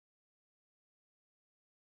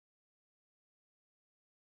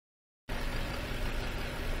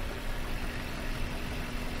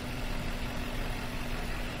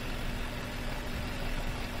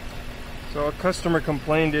So a customer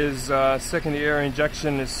complaint is secondary air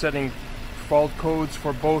injection is setting fault codes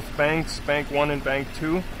for both banks, bank 1 and bank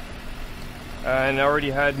 2. And I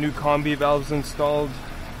already had new combi valves installed.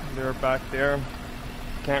 They're back there.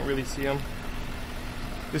 Can't really see them.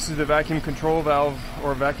 This is the vacuum control valve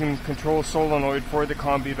or vacuum control solenoid for the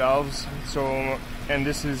combi valves. So, and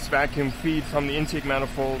this is vacuum feed from the intake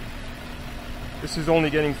manifold. This is only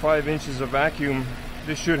getting 5 inches of vacuum.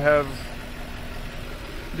 This should have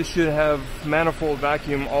manifold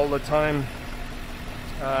vacuum all the time.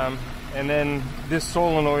 And then this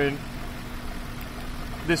solenoid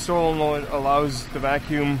allows the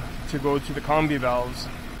vacuum to go to the combi valves.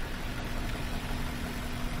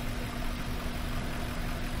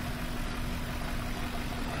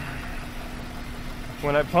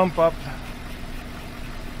 When I pump up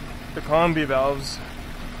the combi valves,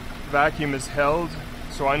 vacuum is held,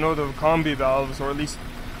 so I know the combi valves, or at least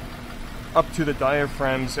up to the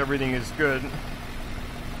diaphragms, everything is good.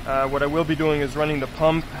 What I will be doing is running the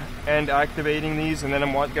pump and activating these, and then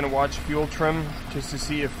I'm going to watch fuel trim just to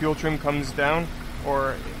see if fuel trim comes down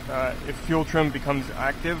or if fuel trim becomes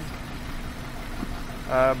active.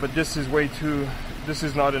 But this is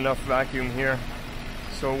not enough vacuum here.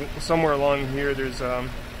 So somewhere along here there's a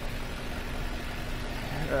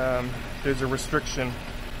restriction,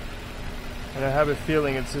 and I have a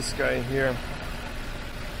feeling it's this guy here.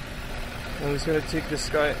 I'm just going to take this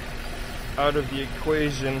guy out of the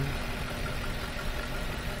equation.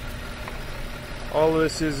 All of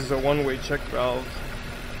this is a one-way check valve.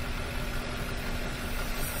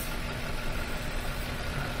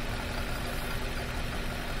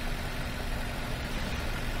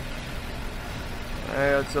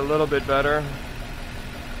 It's a little bit better,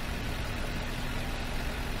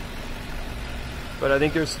 but I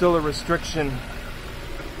think there's still a restriction.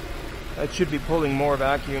 That should be pulling more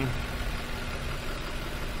vacuum.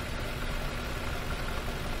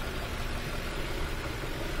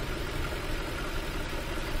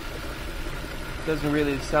 Doesn't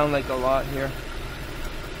really sound like a lot here.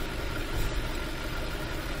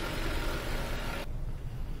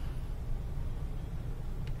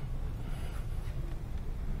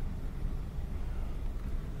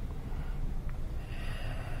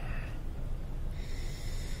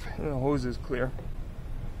 The hose is clear.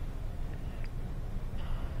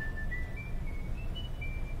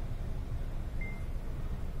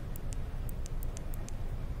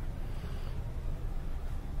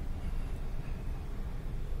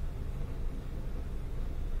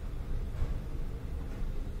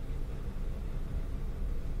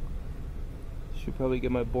 Should probably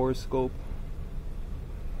get my bore scope.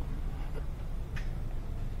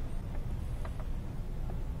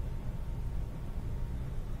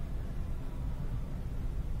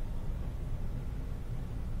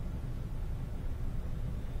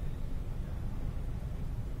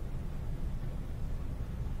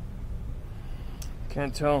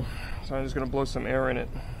 Can't tell, so I'm just going to blow some air in it,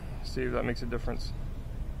 see if that makes a difference.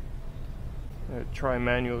 Try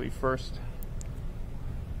manually first.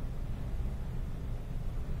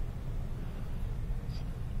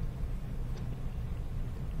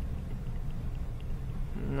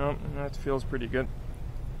 No, that feels pretty good.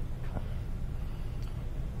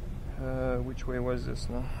 Which way was this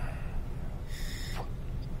now?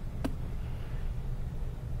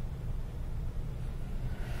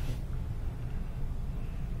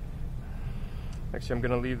 Actually, I'm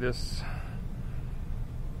going to leave this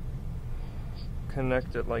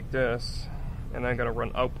connected like this, and I'm going to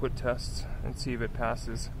run output tests and see if it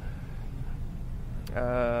passes.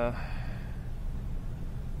 That's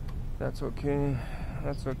okay.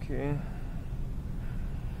 That's okay.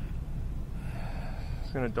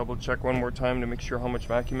 Just going to double check one more time to make sure how much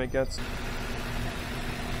vacuum it gets.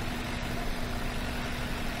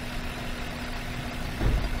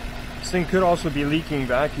 This thing could also be leaking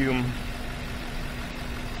vacuum.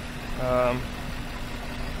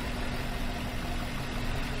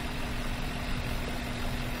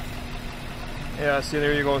 Yeah, see,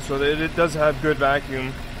 there you go. So it does have good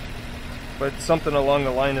vacuum, but something along the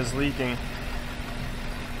line is leaking.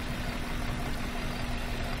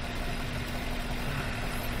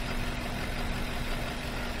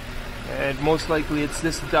 And most likely it's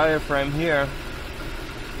this diaphragm here,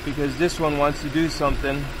 because this one wants to do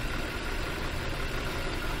something.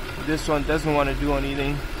 This one doesn't want to do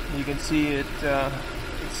anything. You can see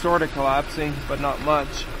it's sort of collapsing, but not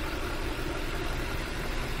much.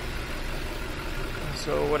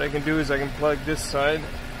 So what I can do is I can plug this side.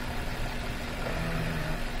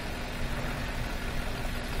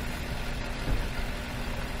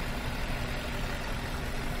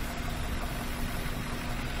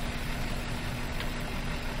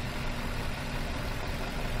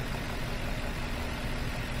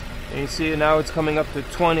 And you see now it's coming up to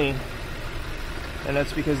 20, and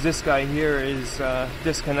that's because this guy here is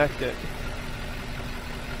disconnected.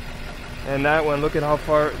 And that one, look at how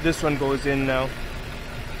far this one goes in now.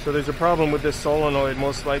 So there's a problem with this solenoid,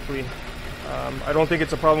 most likely. I don't think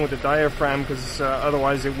it's a problem with the diaphragm, because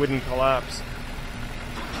otherwise it wouldn't collapse.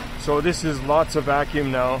 So this is lots of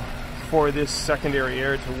vacuum now for this secondary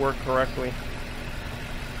air to work correctly.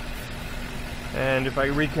 And if I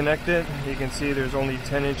reconnect it, you can see there's only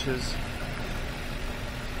 10 inches.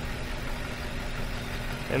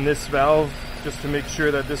 And this valve, just to make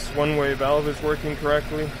sure that this one-way valve is working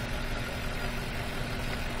correctly.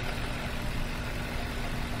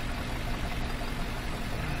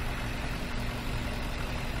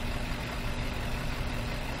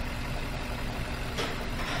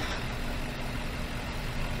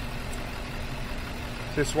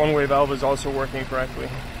 This one-way valve is also working correctly.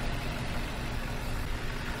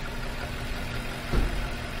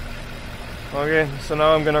 Okay, so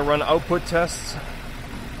now I'm going to run output tests.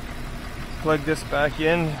 Plug this back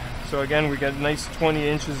in. So again, we get nice 20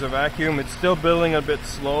 inches of vacuum. It's still building a bit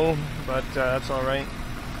slow, but that's alright.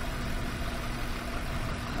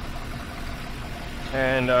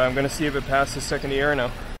 And I'm going to see if it passes second air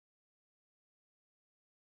now.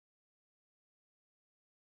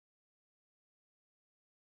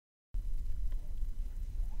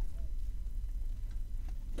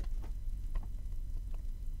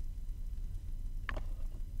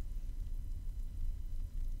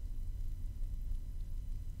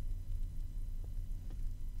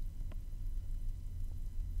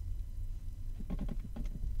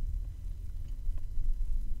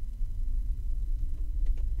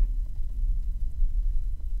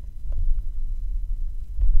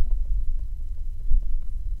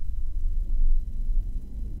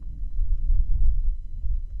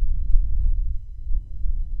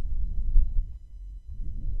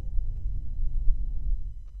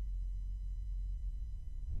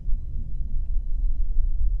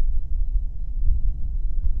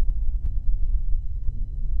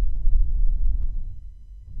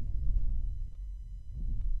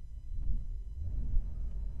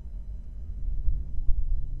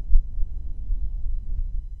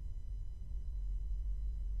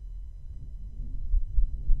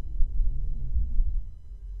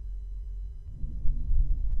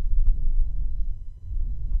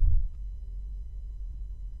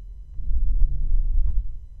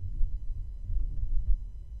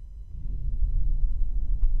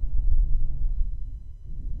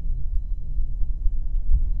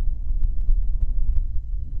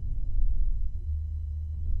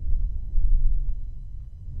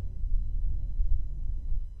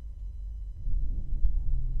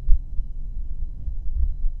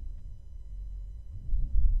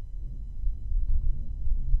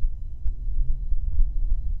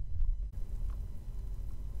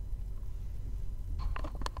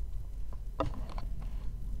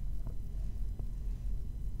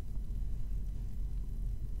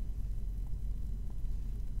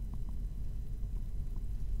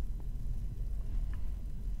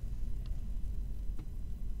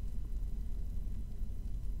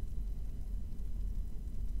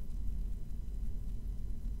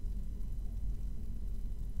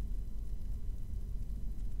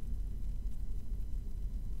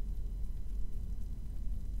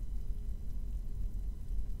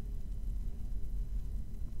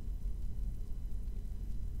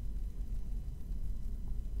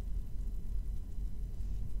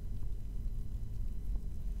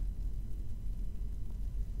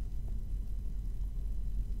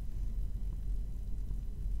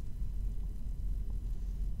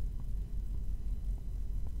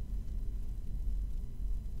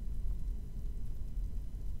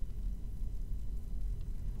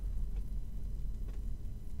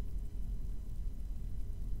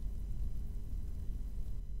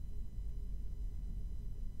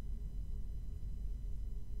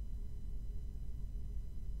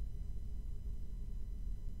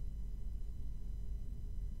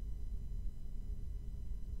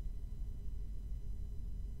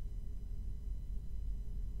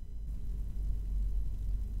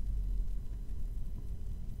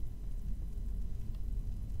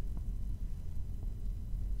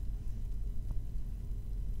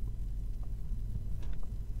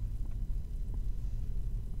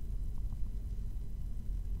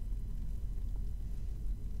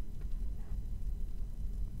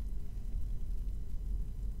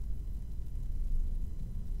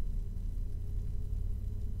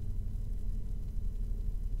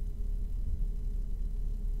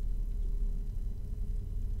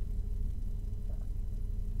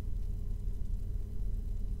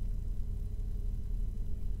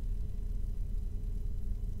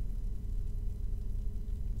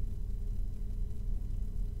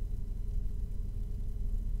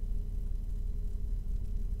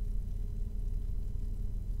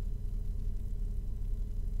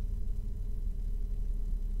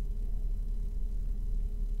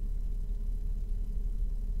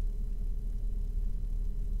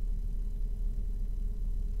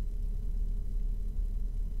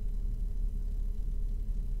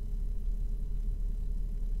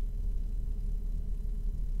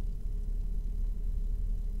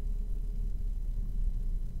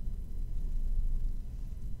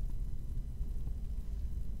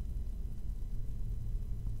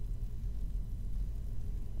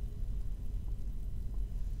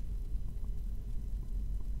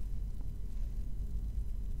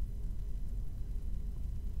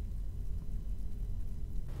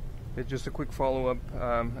 It's just a quick follow-up.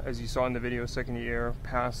 As you saw in the video, second air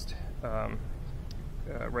passed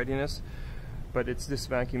readiness, but it's this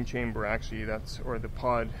vacuum chamber actually or the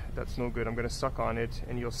pod that's no good. I'm going to suck on it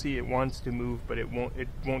and you'll see it wants to move, but it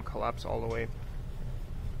won't collapse all the way.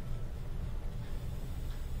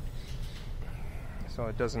 So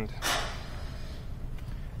it doesn't.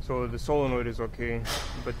 So the solenoid is okay,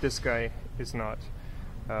 but this guy is not.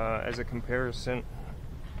 As a comparison,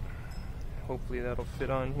 hopefully that'll fit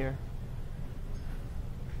on here.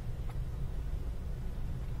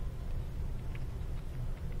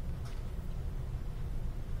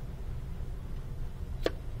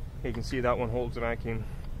 You can see that one holds the vacuum.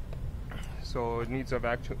 So it needs a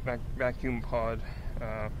vacuum pod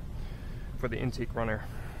for the intake runner,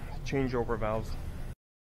 changeover valve.